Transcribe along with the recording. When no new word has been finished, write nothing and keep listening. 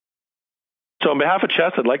So on behalf of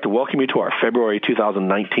CHEST, I'd like to welcome you to our February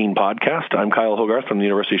 2019 podcast. I'm Kyle Hogarth from the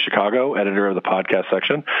University of Chicago, editor of the podcast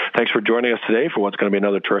section. Thanks for joining us today for what's going to be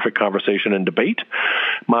another terrific conversation and debate.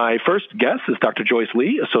 My first guest is Dr. Joyce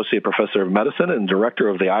Lee, Associate Professor of Medicine and Director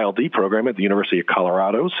of the ILD program at the University of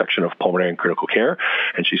Colorado, section of Pulmonary and Critical Care.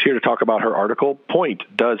 And she's here to talk about her article, Point,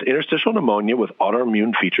 Does Interstitial Pneumonia with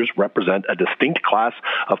Autoimmune Features Represent a Distinct Class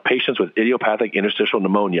of Patients with Idiopathic Interstitial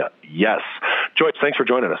Pneumonia? Yes. Joyce, thanks for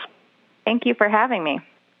joining us. Thank you for having me.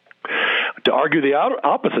 To argue the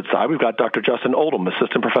opposite side, we've got Dr. Justin Oldham,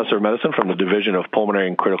 Assistant Professor of Medicine from the Division of Pulmonary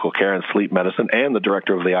and Critical Care and Sleep Medicine and the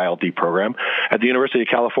Director of the ILD program at the University of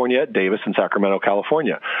California at Davis in Sacramento,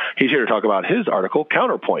 California. He's here to talk about his article,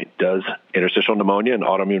 Counterpoint, Does Interstitial Pneumonia and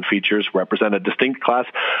Autoimmune Features Represent a Distinct Class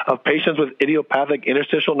of Patients with Idiopathic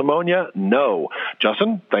Interstitial Pneumonia? No.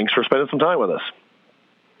 Justin, thanks for spending some time with us.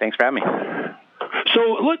 Thanks for having me. So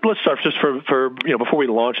let's start just for before we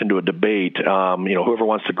launch into a debate. Whoever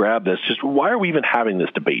wants to grab this, just why are we even having this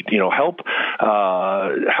debate? Help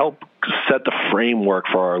set the framework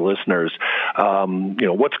for our listeners.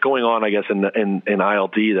 What's going on, I guess, in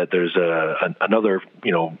ILD that there's another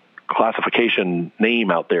classification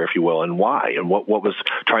name out there, if you will, and why, and what was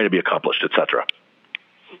trying to be accomplished, et cetera.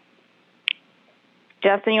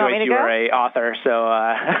 Justin, you want me to go? You are an author,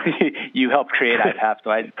 so you helped create IPAP, so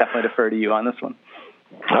I definitely defer to you on this one.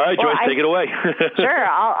 All right, Joyce, take it away. Sure,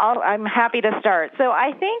 I'm happy to start. So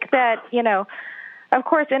I think that, of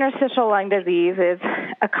course, interstitial lung disease is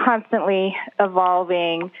a constantly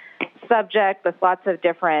evolving subject with lots of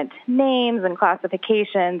different names and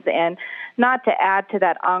classifications, and not to add to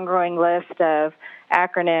that ongoing list of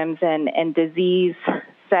acronyms and disease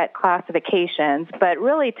set classifications, but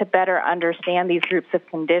really to better understand these groups of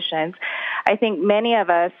conditions. I think many of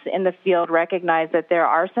us in the field recognize that there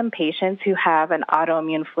are some patients who have an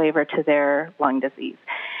autoimmune flavor to their lung disease.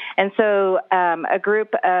 And so a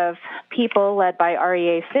group of people led by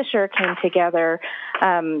R.E.A. Fisher came together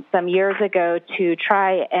some years ago to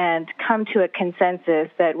try and come to a consensus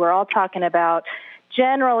that we're all talking about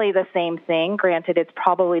generally the same thing. Granted, it's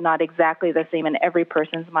probably not exactly the same in every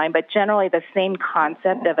person's mind, but generally the same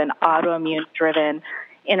concept of an autoimmune-driven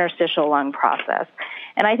interstitial lung process.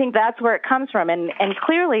 And I think that's where it comes from. And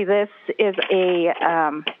clearly this is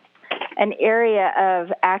an area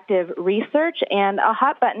of active research and a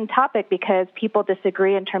hot-button topic because people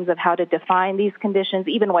disagree in terms of how to define these conditions,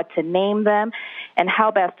 even what to name them, and how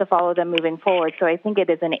best to follow them moving forward. So I think it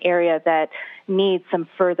is an area that needs some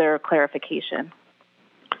further clarification.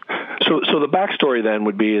 So the backstory then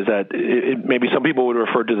would be is that maybe some people would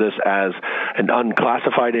refer to this as an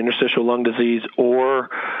unclassified interstitial lung disease, or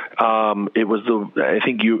it was I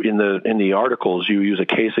think you in the articles you use a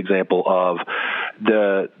case example of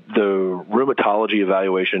the rheumatology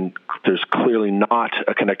evaluation. There's clearly not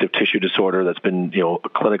a connective tissue disorder that's been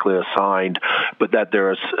clinically assigned, but that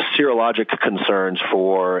there are serologic concerns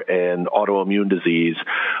for an autoimmune disease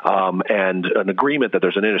and an agreement that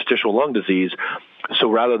there's an interstitial lung disease. So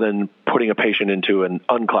rather than putting a patient into an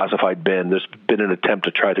unclassified bin, there's been an attempt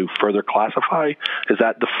to try to further classify. Is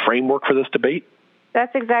that the framework for this debate?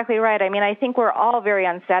 That's exactly right. I mean, I think we're all very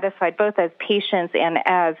unsatisfied, both as patients and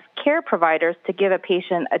as care providers, to give a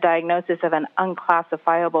patient a diagnosis of an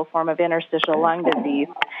unclassifiable form of interstitial lung disease.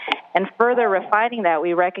 And further refining that,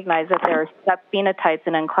 we recognize that there are subphenotypes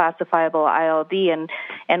in unclassifiable ILD,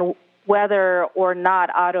 and whether or not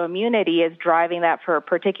autoimmunity is driving that for a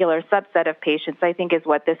particular subset of patients, I think is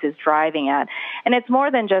what this is driving at. And it's more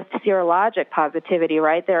than just serologic positivity,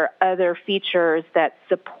 right? There are other features that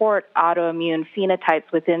support autoimmune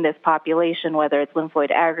phenotypes within this population, whether it's lymphoid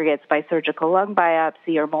aggregates by surgical lung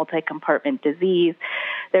biopsy or multi-compartment disease.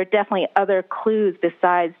 There are definitely other clues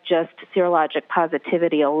besides just serologic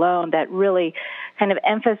positivity alone that really kind of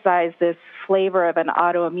emphasize this flavor of an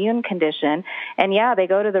autoimmune condition. And yeah, they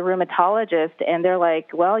go to the rheumatologist and they're like,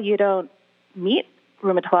 well, you don't meet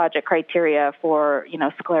rheumatologic criteria for,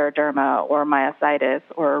 scleroderma or myositis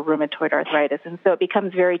or rheumatoid arthritis. And so it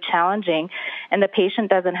becomes very challenging, and the patient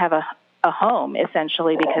doesn't have a home,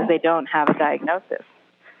 essentially, because they don't have a diagnosis.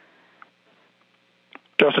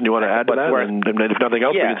 Justin, you want to add to that? And if nothing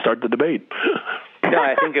else, we can start the debate. No,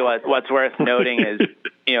 I think what's worth noting is,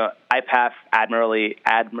 IPAF admirably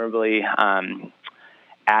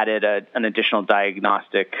added an additional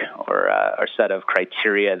diagnostic or set of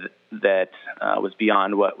criteria that was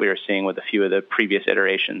beyond what we were seeing with a few of the previous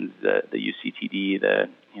iterations, the UCTD, the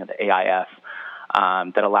AIF,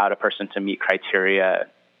 that allowed a person to meet criteria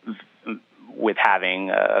with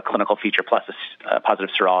having a clinical feature plus a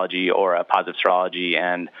positive serology or a positive serology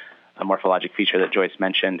and a morphologic feature that Joyce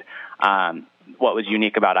mentioned. what was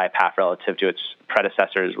unique about IPAF relative to its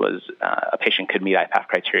predecessors was a patient could meet IPAF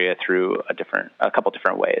criteria through a couple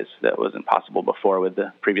different ways that wasn't possible before with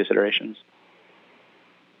the previous iterations.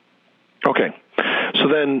 Okay, so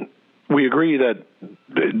then we agree that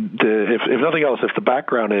if nothing else, if the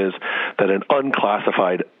background is that an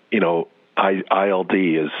unclassified, ILD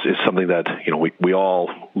is something that we all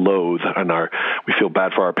loathe, and we feel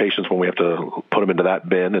bad for our patients when we have to put them into that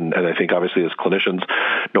bin. And I think obviously as clinicians,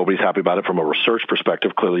 nobody's happy about it. From a research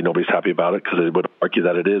perspective, clearly nobody's happy about it because it would argue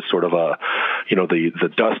that it is sort of the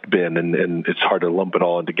dust bin, and it's hard to lump it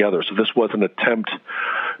all in together. So this was an attempt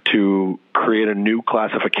to create a new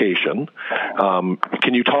classification.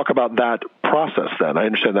 Can you talk about that process then? I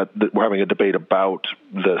understand that we're having a debate about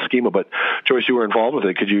the schema, but Joyce, you were involved with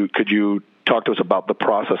it. Could you talk to us about the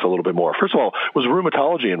process a little bit more? First of all, was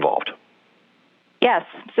rheumatology involved? Yes.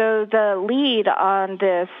 So the lead on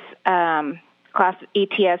this class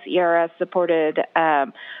ATS-ERS supported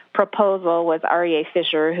proposal was R.E.A.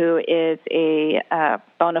 Fisher, who is a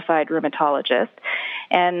bona fide rheumatologist.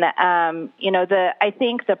 And, I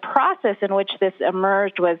think the process in which this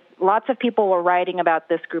emerged was lots of people were writing about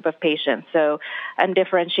this group of patients. So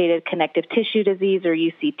undifferentiated connective tissue disease, or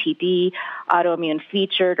UCTD, autoimmune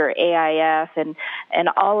featured, or AIF, and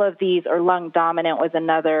all of these, or lung dominant was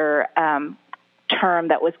another term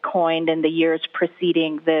that was coined in the years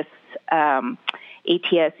preceding this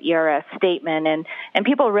ATS-ERS statement. And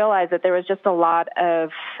people realized that there was just a lot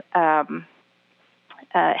of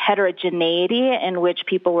heterogeneity in which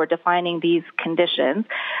people were defining these conditions,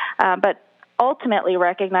 but ultimately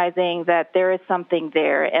recognizing that there is something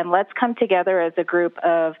there. And let's come together as a group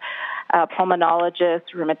of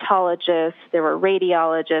pulmonologists, rheumatologists, there were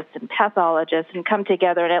radiologists and pathologists, and come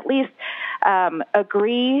together and at least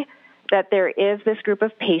agree that there is this group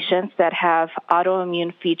of patients that have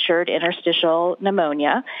autoimmune featured interstitial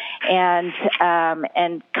pneumonia, and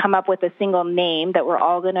come up with a single name that we're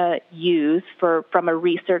all going to use from a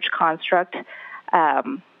research construct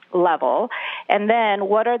level. And then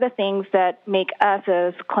what are the things that make us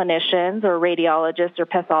as clinicians or radiologists or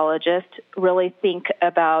pathologists really think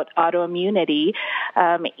about autoimmunity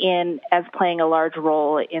as playing a large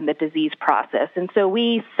role in the disease process. And so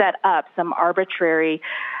we set up some arbitrary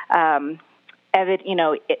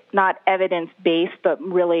not evidence-based, but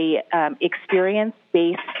really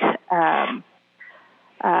experience-based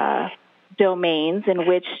domains in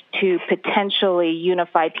which to potentially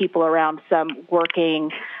unify people around some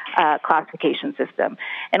working classification system.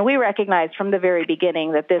 And we recognized from the very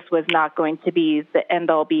beginning that this was not going to be the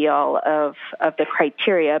end-all, be-all of the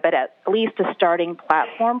criteria, but at least a starting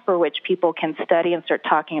platform for which people can study and start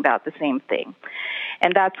talking about the same thing.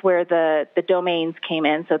 And that's where the domains came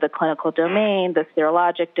in, so the clinical domain, the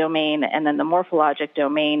serologic domain, and then the morphologic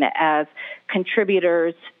domain as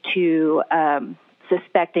contributors to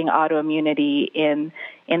suspecting autoimmunity in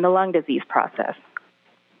the lung disease process.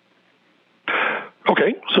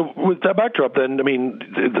 Okay, so with that backdrop, then, I mean,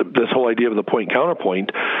 this whole idea of the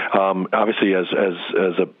point-counterpoint, obviously as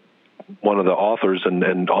one of the authors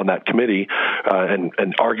and on that committee,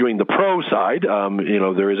 and arguing the pro side,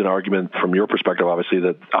 there is an argument from your perspective, obviously,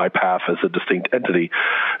 that IPAF is a distinct entity.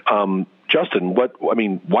 Justin,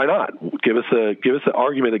 why not? Give us the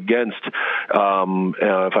argument against,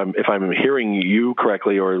 if I'm hearing you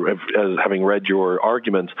correctly, or as having read your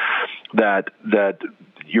arguments, that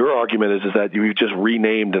your argument is that you just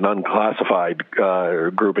renamed an unclassified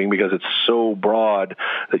grouping because it's so broad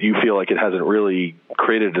that you feel like it hasn't really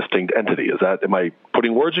created a distinct entity. Am I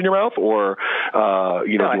putting words in your mouth, or do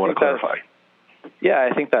you want to clarify? Yeah,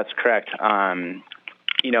 I think that's correct.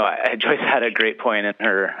 Joyce had a great point in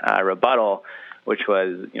her rebuttal, which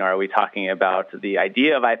was, are we talking about the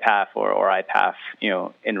idea of IPAF or IPAF,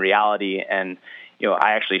 in reality? And,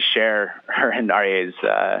 I actually share her and REA's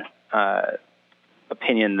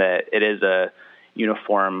opinion that it is a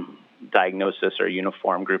uniform diagnosis or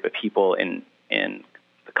uniform group of people in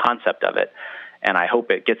the concept of it. And I hope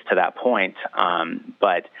it gets to that point.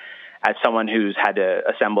 But as someone who's had to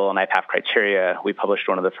assemble an IPAF criteria, we published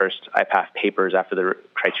one of the first IPAF papers after the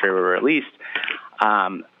criteria were released.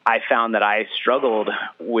 I found that I struggled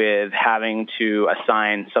with having to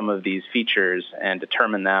assign some of these features and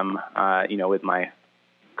determine them, with my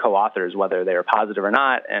co-authors, whether they were positive or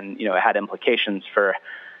not. And, it had implications for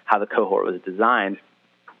how the cohort was designed.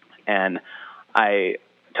 And I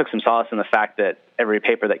took some solace in the fact that every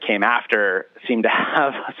paper that came after seemed to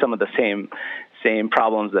have some of the same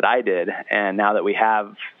problems that I did. And now that we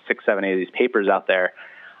have 6, 7, 8 of these papers out there,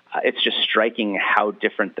 it's just striking how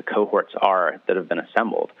different the cohorts are that have been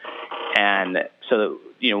assembled. And So,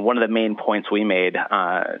 one of the main points we made,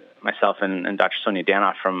 myself and Dr. Sonia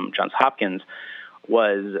Danoff from Johns Hopkins,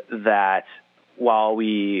 was that while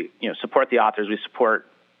we, support the authors, we support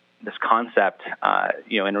this concept,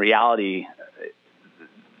 in reality,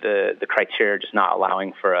 the criteria are just not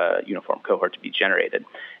allowing for a uniform cohort to be generated.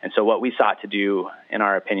 And so what we sought to do in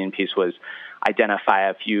our opinion piece was identify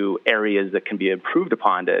a few areas that can be improved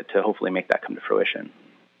upon to hopefully make that come to fruition.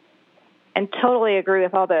 And totally agree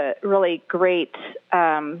with all the really great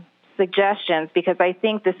suggestions, because I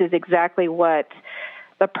think this is exactly what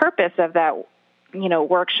the purpose of that,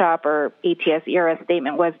 workshop or ATS ERS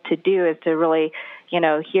statement was to do, is to really,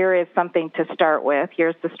 here is something to start with.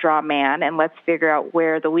 Here's the straw man, and let's figure out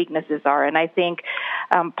where the weaknesses are. And I think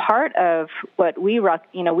part of what we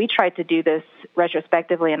tried to do this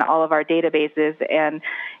retrospectively in all of our databases, and,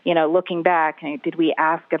 looking back, did we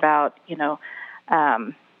ask about,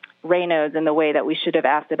 Raynaud's in the way that we should have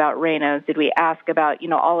asked about Raynaud's? Did we ask about,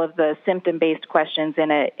 all of the symptom-based questions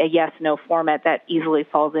in a yes-no format that easily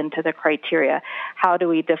falls into the criteria? How do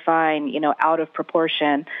we define, out of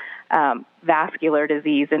proportion vascular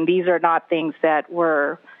disease? And these are not things that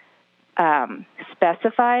were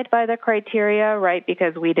specified by the criteria, right,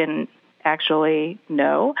 because we didn't actually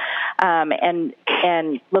know.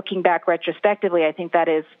 And looking back retrospectively, I think that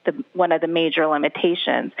is one of the major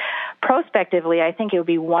limitations. Prospectively, I think it would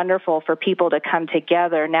be wonderful for people to come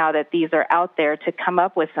together now that these are out there to come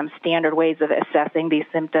up with some standard ways of assessing these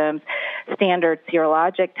symptoms, standard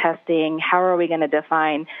serologic testing. How are we going to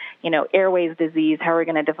define, airways disease? How are we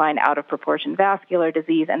going to define out of proportion vascular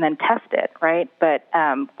disease, and then test it, right? But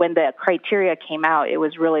when the criteria came out, it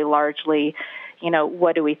was really largely,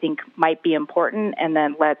 what do we think might be important, and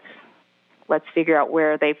then let's figure out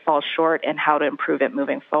where they fall short and how to improve it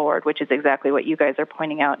moving forward, which is exactly what you guys are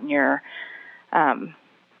pointing out in your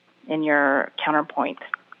counterpoint.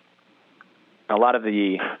 A lot of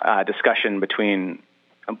the discussion between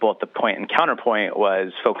both the point and counterpoint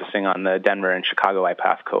was focusing on the Denver and Chicago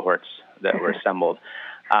IPAF cohorts that were assembled.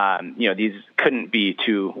 These couldn't be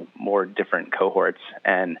two more different cohorts.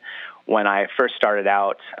 And when I first started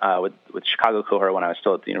out with Chicago cohort, when I was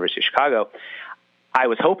still at the University of Chicago, I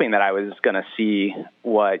was hoping that I was going to see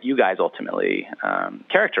what you guys ultimately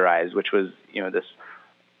characterized, which was, this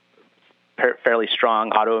fairly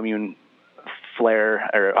strong autoimmune flare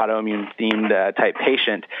or autoimmune themed type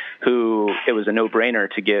patient who it was a no-brainer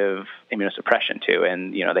to give immunosuppression to.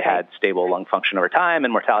 And, they had stable lung function over time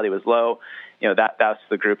and mortality was low. That's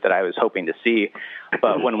the group that I was hoping to see.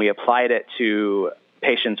 But when we applied it to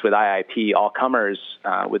patients with IIP, all comers,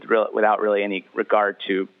 without really any regard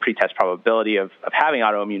to pretest probability of having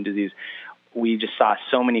autoimmune disease, we just saw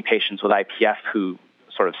so many patients with IPF who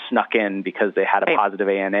sort of snuck in because they had a positive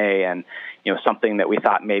ANA and, something that we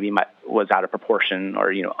thought maybe was out of proportion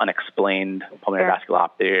or, unexplained pulmonary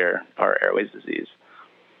vasculopathy or airways disease.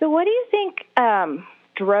 So what do you think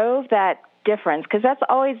drove that difference? Because that's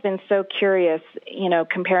always been so curious,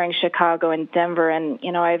 comparing Chicago and Denver. And,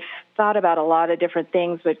 I've thought about a lot of different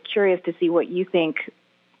things, but curious to see what you think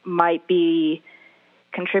might be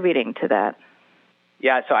contributing to that.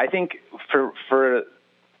 Yeah, so I think for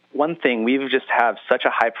one thing, we just have such a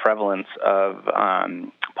high prevalence of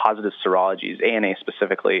positive serologies, ANA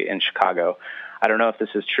specifically in Chicago. I don't know if this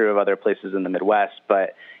is true of other places in the Midwest,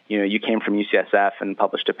 but you came from UCSF and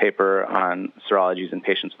published a paper on serologies in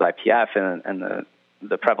patients with IPF, and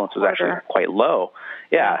the prevalence was actually quite low,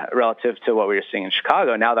 relative to what we were seeing in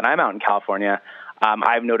Chicago. Now that I'm out in California,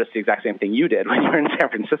 I've noticed the exact same thing you did when you were in San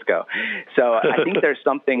Francisco. So I think there's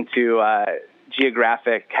something to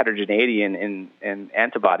geographic heterogeneity in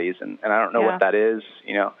antibodies, and I don't know what that is.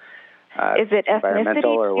 Is it ethnicity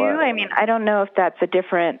or what? too? I mean, I don't know if that's a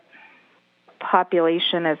different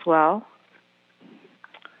population as well.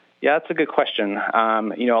 Yeah, that's a good question.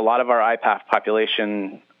 A lot of our IPAF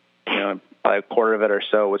population, probably a quarter of it or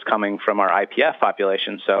so was coming from our IPF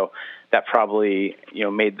population. So that probably,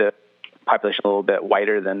 made the population a little bit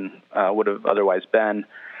whiter than would have otherwise been.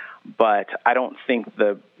 But I don't think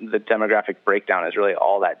the demographic breakdown is really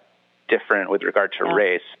all that different with regard to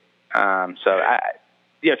race.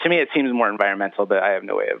 To me, it seems more environmental, but I have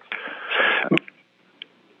no way of.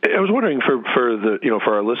 I was wondering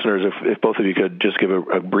for our listeners, if both of you could just give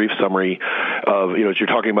a brief summary of, as you're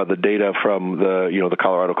talking about the data from the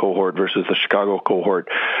Colorado cohort versus the Chicago cohort.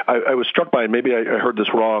 I was struck by, and maybe I heard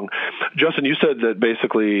this wrong, Justin, you said that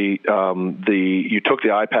basically you took the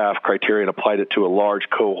IPAF criteria and applied it to a large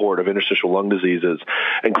cohort of interstitial lung diseases,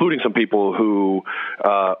 including some people who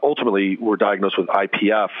ultimately were diagnosed with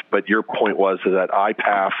IPF, but your point was that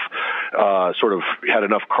IPAF sort of had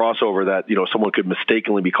enough crossover that, someone could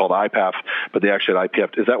mistakenly be called IPAF, but they actually had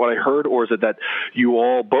IPF. Is that what I heard, or is it that you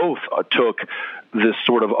all both took this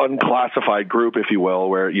sort of unclassified group, if you will,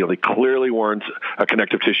 where they clearly weren't a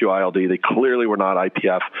connective tissue ILD, they clearly were not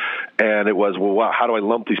IPF, and it was, well, wow, how do I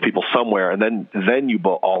lump these people somewhere? And then you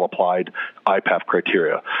all applied IPAF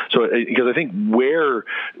criteria. So because I think where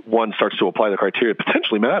one starts to apply the criteria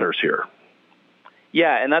potentially matters here.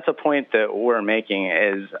 Yeah, and that's a point that we're making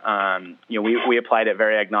is, we applied it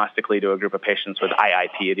very agnostically to a group of patients with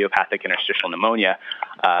IIP, idiopathic interstitial pneumonia,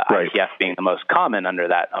 right. IPF being the most common under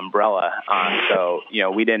that umbrella. So,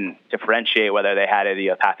 we didn't differentiate whether they had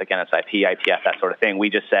idiopathic NSIP, IPF, that sort of thing. We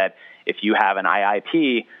just said, if you have an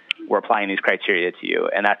IIP, we're applying these criteria to you,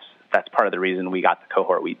 and that's part of the reason we got the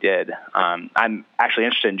cohort we did. I'm actually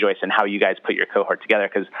interested in, Joyce, in how you guys put your cohort together,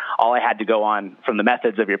 because all I had to go on from the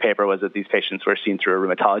methods of your paper was that these patients were seen through a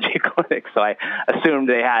rheumatology clinic. So I assumed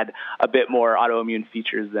they had a bit more autoimmune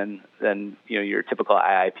features than your typical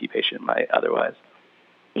IIP patient might otherwise.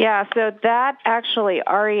 Yeah, so that actually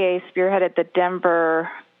REA spearheaded the Denver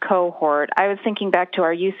cohort. I was thinking back to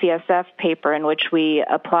our UCSF paper in which we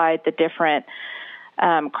applied the different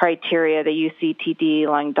criteria, the UCTD,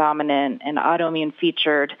 lung dominant, and autoimmune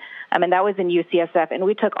featured, and that was in UCSF, and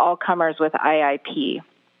we took all comers with IIP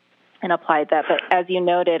and applied that. But as you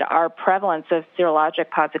noted, our prevalence of serologic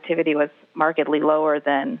positivity was markedly lower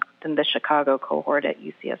than the Chicago cohort at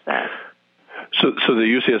UCSF. So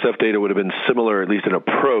the UCSF data would have been similar, at least in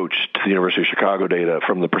approach, to the University of Chicago data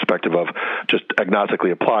from the perspective of just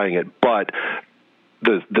agnostically applying it, but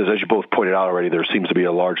as you both pointed out already, there seems to be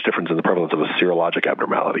a large difference in the prevalence of a serologic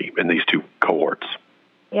abnormality in these two cohorts.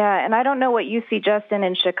 Yeah, and I don't know what UC Justin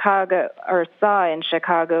in Chicago or saw in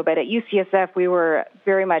Chicago, but at UCSF we were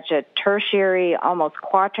very much a tertiary, almost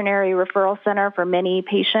quaternary referral center for many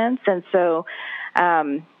patients, and so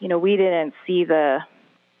we didn't see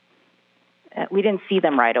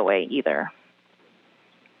them right away either.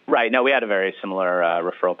 Right. No, we had a very similar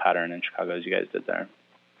referral pattern in Chicago as you guys did there.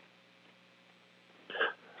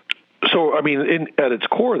 So, I mean, at its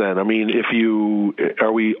core then, I mean,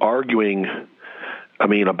 are we arguing,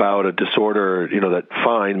 about a disorder, that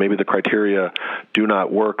fine, maybe the criteria do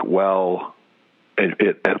not work well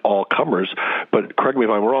at all comers, but correct me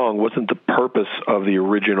if I'm wrong, wasn't the purpose of the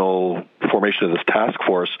original formation of this task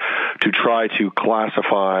force to try to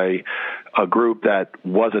classify a group that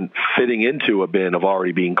wasn't fitting into a bin of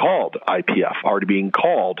already being called IPF, already being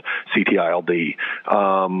called CTILD?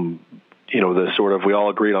 The sort of, we all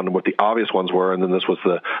agreed on what the obvious ones were, and then this was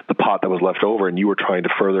the pot that was left over, and you were trying to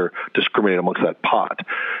further discriminate amongst that pot.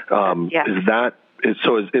 Yeah. Is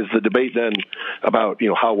the debate then about,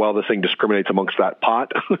 how well this thing discriminates amongst that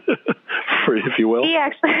pot, if you will?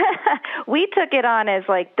 We took it on as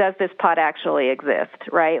like, does this pot actually exist,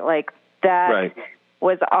 right? Like that right.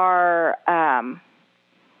 was our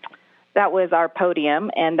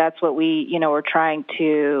podium, and that's what we, were trying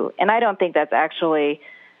to, and I don't think that's actually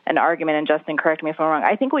an argument, and Justin, correct me if I'm wrong.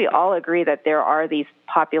 I think we all agree that there are these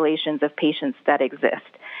populations of patients that exist.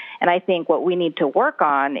 And I think what we need to work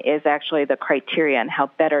on is actually the criteria and how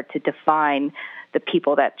better to define the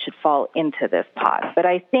people that should fall into this pot. But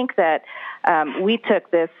I think that we took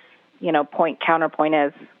this, counterpoint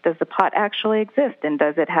as, does the pot actually exist, and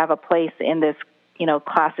does it have a place in this,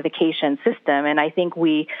 classification system? And I think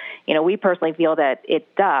we personally feel that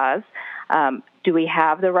it does. Do we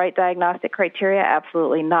have the right diagnostic criteria?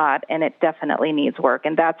 Absolutely not, and it definitely needs work.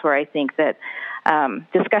 And that's where I think that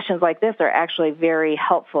discussions like this are actually very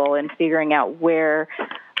helpful in figuring out where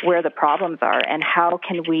the problems are and how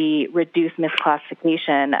can we reduce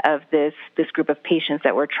misclassification of this group of patients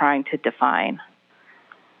that we're trying to define.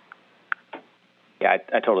 Yeah,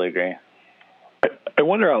 I totally agree. I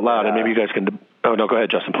wonder out loud, and maybe you guys can. Oh no, go ahead,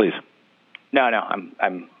 Justin, please. No,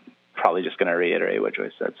 I'm probably just going to reiterate what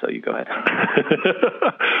Joyce said, so you go ahead.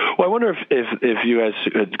 Well, I wonder if you guys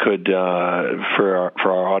could for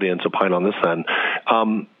our audience, opine on this then.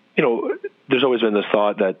 There's always been this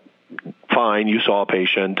thought that, fine, you saw a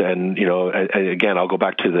patient, and again, I'll go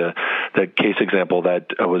back to the case example that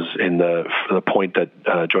was in the point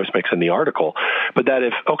that Joyce makes in the article, but that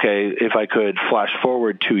if I could flash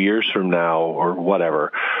forward 2 years from now or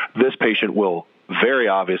whatever, this patient will very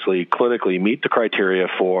obviously clinically meet the criteria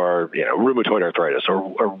for rheumatoid arthritis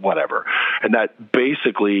or whatever, and that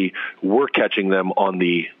basically we're catching them on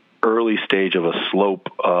the early stage of a slope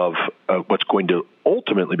of what's going to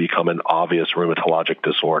ultimately become an obvious rheumatologic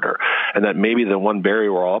disorder, and that maybe the one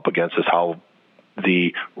barrier we're all up against is how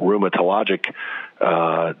the rheumatologic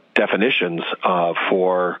definitions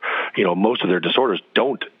for most of their disorders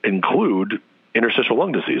don't include interstitial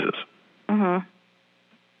lung diseases. Mm-hmm.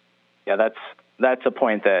 Yeah, that's a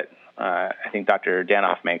point that I think Dr.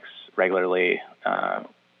 Danoff makes regularly,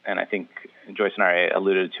 and I think Joyce and I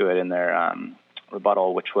alluded to it in their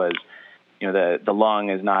rebuttal, which was, the lung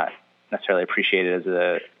is not necessarily appreciated as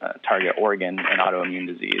a target organ in autoimmune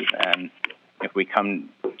disease. And if we come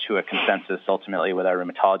to a consensus ultimately with our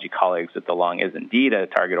rheumatology colleagues that the lung is indeed a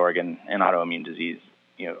target organ in autoimmune disease,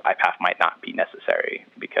 IPAF might not be necessary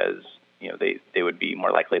because, they would be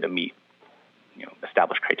more likely to meet,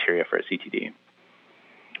 established criteria for a CTD.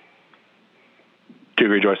 Do you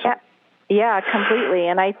agree, Joyce? Yeah, completely.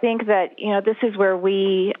 And I think that, this is where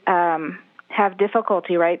we have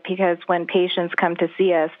difficulty, right? Because when patients come to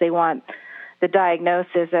see us, they want the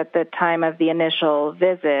diagnosis at the time of the initial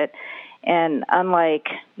visit. And unlike,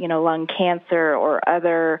 lung cancer or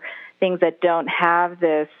other things that don't have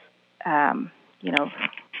this,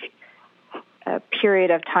 a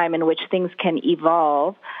period of time in which things can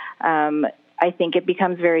evolve, I think it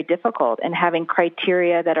becomes very difficult. And having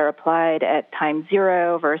criteria that are applied at time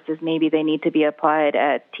 0 versus maybe they need to be applied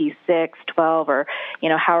at T6, 12, or,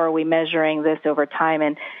 how are we measuring this over time?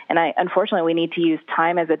 And unfortunately, we need to use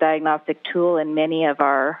time as a diagnostic tool in many of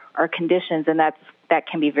our conditions, and that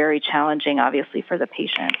can be very challenging, obviously, for the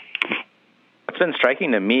patient. What's been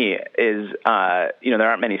striking to me is, there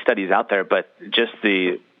aren't many studies out there, but just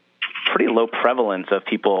the pretty low prevalence of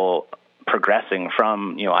people progressing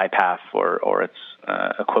from, IPAF or its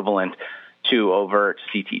equivalent to overt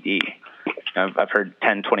CTD. I've heard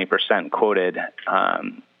 10, 20% quoted,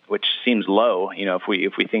 which seems low. If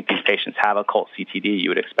we think these patients have occult CTD, you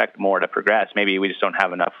would expect more to progress. Maybe we just don't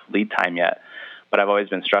have enough lead time yet. But I've always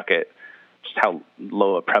been struck at just how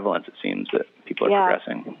low a prevalence it seems that people are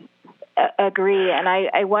progressing. Agree, and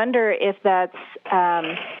I wonder if that's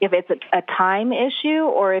if it's a time issue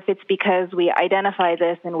or if it's because we identify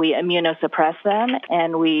this and we immunosuppress them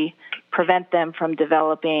and we prevent them from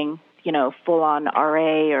developing, full-on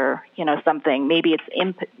RA or something. Maybe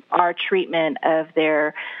it's our treatment of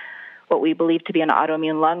their what we believe to be an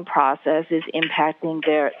autoimmune lung process is impacting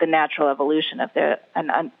the natural evolution of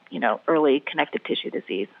early connective tissue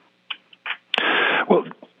disease. Well,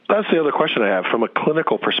 that's the other question I have from a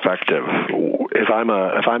clinical perspective. If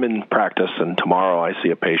I'm in practice and tomorrow I see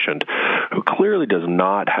a patient who clearly does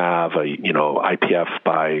not have a IPF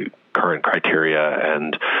by current criteria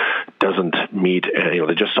and doesn't meet,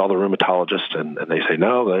 they just saw the rheumatologist and they say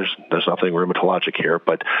no, there's nothing rheumatologic here,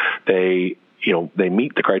 but they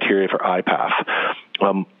meet the criteria for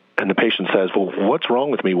IPAF. And the patient says, well, what's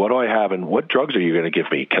wrong with me? What do I have? And what drugs are you going to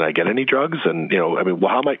give me? Can I get any drugs? And, how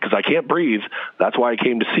am I, because I can't breathe. That's why I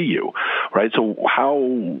came to see you, right? So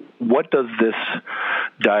what does this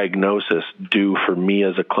diagnosis do for me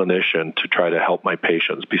as a clinician to try to help my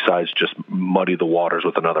patients besides just muddy the waters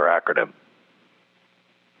with another acronym?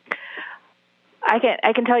 I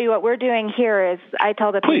can tell you what we're doing here is I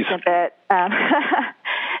tell the patient that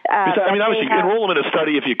obviously, enroll them in a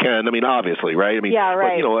study if you can. Obviously, right? Yeah,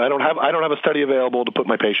 right. But, I don't have a study available to put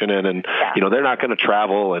my patient in, and they're not going to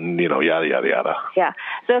travel, and yada yada yada. Yeah.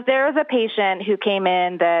 So if there was a patient who came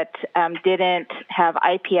in that didn't have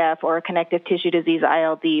IPF or connective tissue disease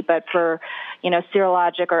 (ILD), but for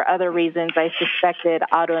serologic or other reasons, I suspected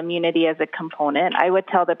autoimmunity as a component, I would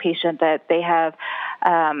tell the patient that they have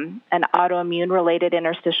an autoimmune-related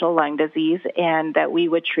interstitial lung disease, and that we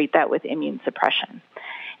would treat that with immune suppression.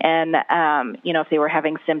 And, if they were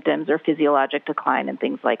having symptoms or physiologic decline and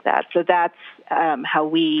things like that. So that's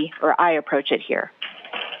how I approach it here.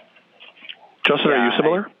 Justin, are you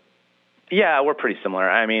similar? Yeah, we're pretty similar.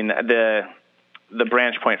 The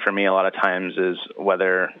branch point for me a lot of times is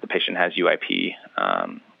whether the patient has UIP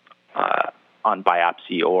on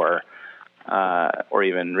biopsy or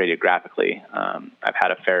even radiographically. I've had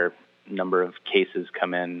a fair number of cases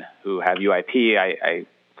come in who have UIP. I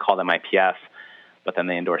call them IPF. But then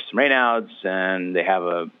they endorse some Raynaud's and they have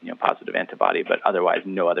a positive antibody, but otherwise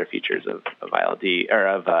no other features of ILD or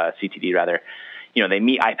of CTD rather. They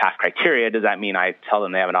meet IPAF criteria. Does that mean I tell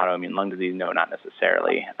them they have an autoimmune lung disease? No, not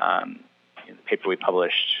necessarily. The paper we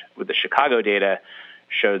published with the Chicago data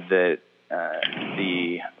showed that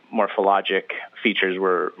the morphologic features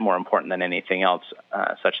were more important than anything else,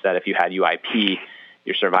 such that if you had UIP,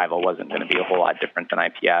 your survival wasn't going to be a whole lot different than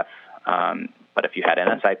IPF. But if you had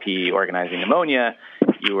NSIP, organizing pneumonia,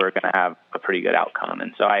 you were going to have a pretty good outcome.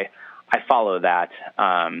 And so I follow that.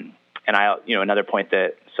 And another point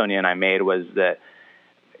that Sonia and I made was that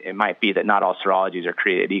it might be that not all serologies are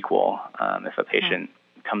created equal. If a patient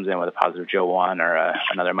comes in with a positive Jo-1 or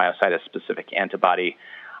another myositis-specific antibody,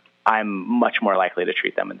 I'm much more likely to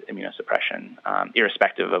treat them with immunosuppression,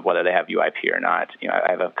 irrespective of whether they have UIP or not.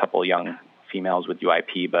 I have a couple young females with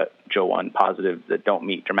UIP, but Jo-1 positive that don't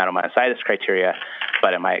meet dermatomyositis criteria.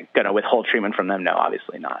 But am I going to withhold treatment from them? No,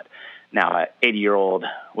 obviously not. Now, an 80-year-old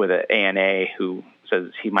with an ANA who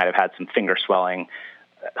says he might have had some finger swelling,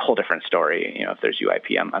 a whole different story. If there's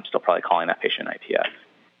UIP, I'm still probably calling that patient IPF.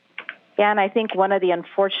 Yeah, and I think one of the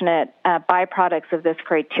unfortunate byproducts of this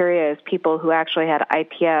criteria is people who actually had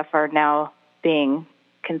IPF are now being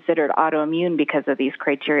considered autoimmune because of these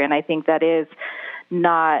criteria, and I think that is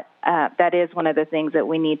one of the things that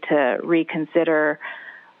we need to reconsider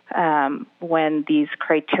when these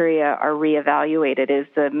criteria are reevaluated, is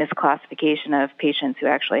the misclassification of patients who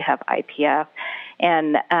actually have IPF,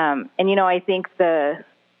 and I think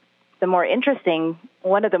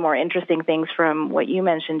one of the more interesting things from what you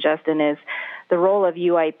mentioned, Justin, is the role of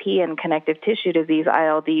UIP in connective tissue disease,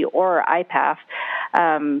 ILD, or IPAF,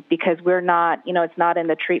 because we're not, it's not in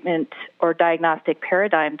the treatment or diagnostic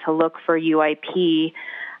paradigm to look for UIP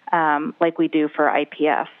like we do for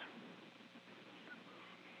IPF.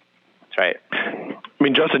 That's right. I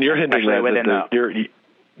mean, Justin, you're hinting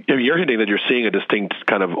you're hinting that you're seeing a distinct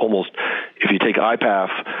kind of almost, if you take IPAF,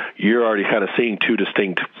 you're already kind of seeing two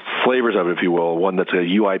distinct flavors of it, if you will, one that's a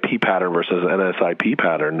UIP pattern versus an NSIP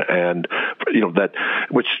pattern, and that,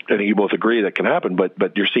 which I think you both agree that can happen,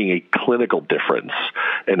 but you're seeing a clinical difference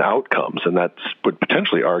in outcomes, and that would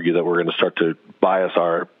potentially argue that we're going to start to bias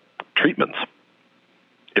our treatments,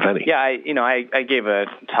 if any. Yeah, I gave a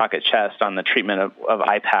talk at CHEST on the treatment of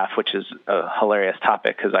IPAF, which is a hilarious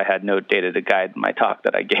topic because I had no data to guide my talk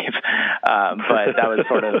that I gave. But that was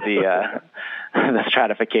sort of the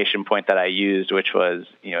stratification point that I used, which was,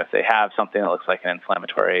 if they have something that looks like an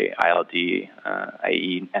inflammatory ILD,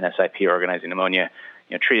 i.e. NSIP, organizing pneumonia,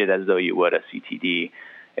 treat it as though you would a CTD.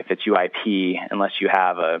 If it's UIP, unless you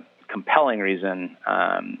have a compelling reason,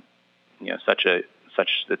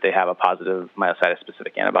 such that they have a positive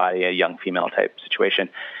myositis-specific antibody, a young female-type situation,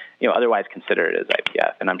 otherwise consider it as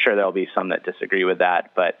IPF. And I'm sure there will be some that disagree with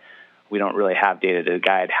that, but we don't really have data to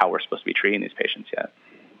guide how we're supposed to be treating these patients yet.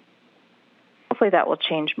 Hopefully that will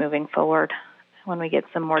change moving forward when we get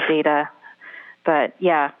some more data. But,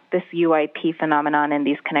 yeah, this UIP phenomenon in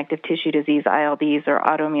these connective tissue disease ILDs or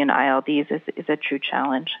autoimmune ILDs is a true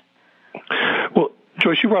challenge. Well,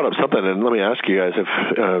 Joyce, you brought up something, and let me ask you guys if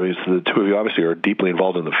the two of you obviously are deeply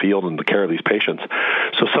involved in the field and the care of these patients.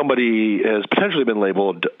 So somebody has potentially been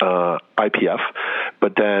labeled IPF,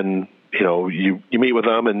 but then you meet with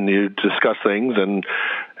them and you discuss things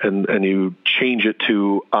and you change it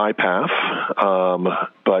to IPAF,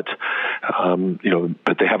 but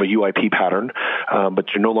they have a UIP pattern,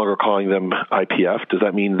 but you're no longer calling them IPF. Does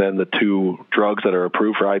that mean then the two drugs that are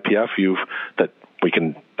approved for IPF,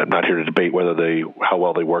 I'm not here to debate how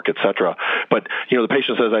well they work, et cetera. But, the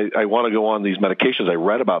patient says, I want to go on these medications. I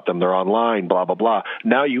read about them. They're online, blah, blah, blah.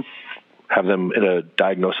 Now you have them in a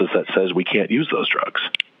diagnosis that says we can't use those drugs.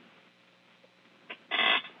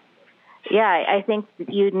 Yeah, I think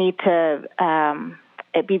you need to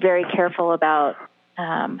be very careful about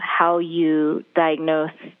how you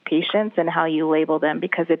diagnose patients and how you label them,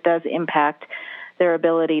 because it does impact their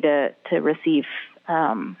ability to receive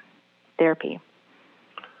therapy.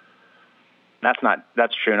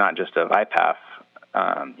 That's true not just of IPAF.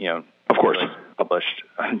 Of course.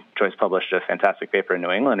 Joyce published a fantastic paper in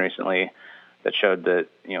New England recently that showed that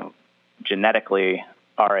genetically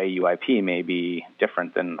RA-UIP may be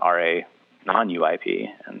different than RA non-UIP,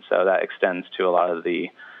 and so that extends to a lot of the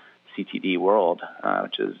CTD world,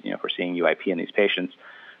 which is if we're seeing UIP in these patients,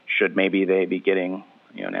 should maybe they be getting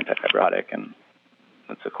an antifibrotic, and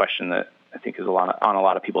that's a question that I think is on a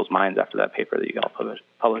lot of people's minds after that paper that you all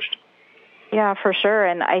published. Yeah, for sure.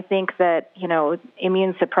 And I think that,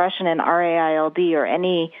 immune suppression in RA-ILD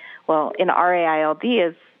in RA-ILD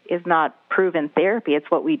is not proven therapy.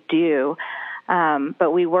 It's what we do.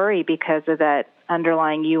 But we worry because of that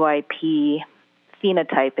underlying UIP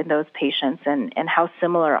phenotype in those patients and how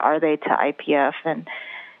similar are they to IPF. And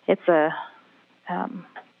it's a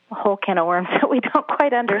whole can of worms that we don't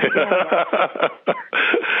quite understand yet.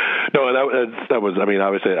 No, that was. I mean,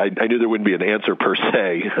 obviously, I knew there wouldn't be an answer per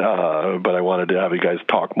se, but I wanted to have you guys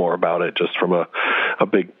talk more about it just from a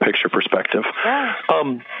big picture perspective. Yeah.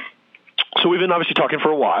 So we've been obviously talking for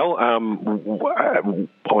a while. I want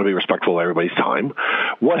to be respectful of everybody's time.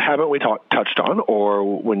 What haven't we touched on,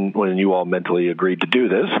 or when you all mentally agreed to do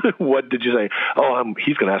this, what did you say? Oh,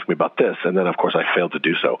 he's going to ask me about this, and then of course I failed to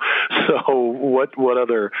do so. So what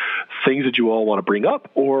other things did you all want to bring up,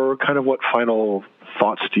 or kind of what final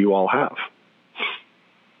thoughts do you all have?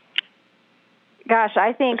 Gosh,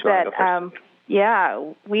 I think that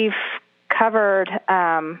we've covered.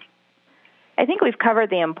 I think we've covered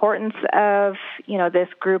the importance of, this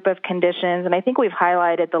group of conditions, and I think we've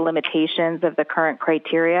highlighted the limitations of the current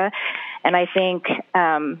criteria. And I think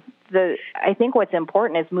I think what's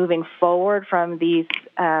important is moving forward from these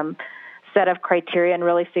set of criteria and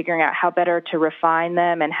really figuring out how better to refine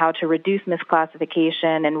them and how to reduce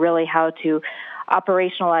misclassification and really how to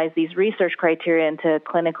operationalize these research criteria into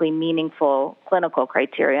clinically meaningful clinical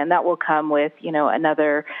criteria. And that will come with,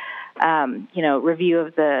 another, review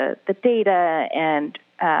of the data and,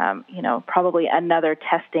 probably another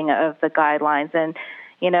testing of the guidelines. And,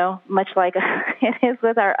 much like it is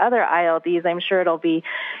with our other ILDs, I'm sure it'll be,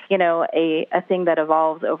 a thing that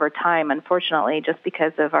evolves over time, unfortunately, just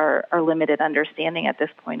because of our limited understanding at this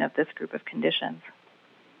point of this group of conditions.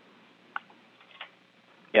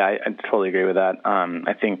 Yeah, I totally agree with that.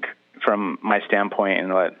 I think from my standpoint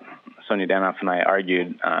and what Sonia Danoff and I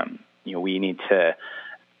argued, we need to,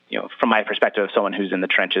 from my perspective of someone who's in the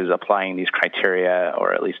trenches applying these criteria,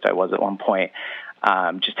 or at least I was at one point,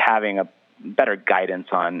 just having a better guidance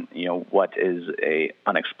on, what is a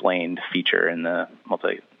unexplained feature in the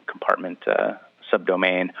multi-compartment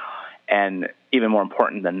subdomain. And even more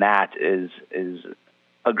important than that is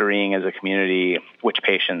agreeing as a community in which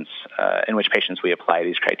patients we apply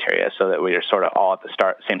these criteria, so that we are sort of all at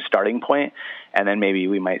the same starting point, and then maybe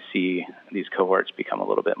we might see these cohorts become a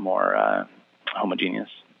little bit more homogeneous.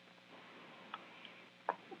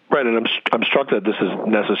 Right, and I'm struck that this is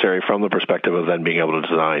necessary from the perspective of then being able to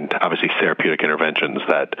design, obviously, therapeutic interventions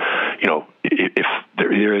that, if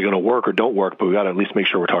they're either going to work or don't work, but we've got to at least make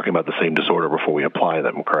sure we're talking about the same disorder before we apply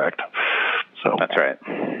them, correct? So that's right.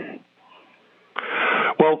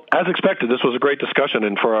 Well, as expected, this was a great discussion,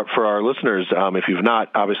 and for our listeners, if you've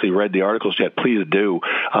not obviously read the articles yet, please do.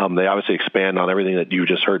 They obviously expand on everything that you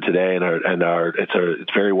just heard today, and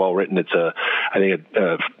it's very well written. I think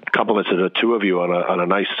it compliments the two of you on a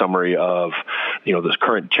nice summary of this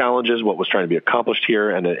current challenges, what was trying to be accomplished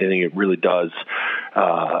here, and I think it really does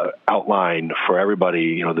outline for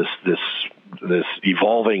everybody this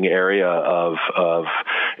evolving area of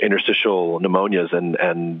interstitial pneumonias,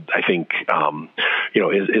 and I think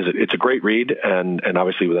it's a great read, and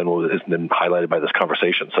obviously then has been highlighted by this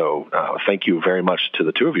conversation. So thank you very much to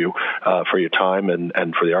the two of you for your time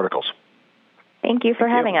and for the articles. Thank you for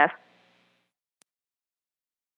having us.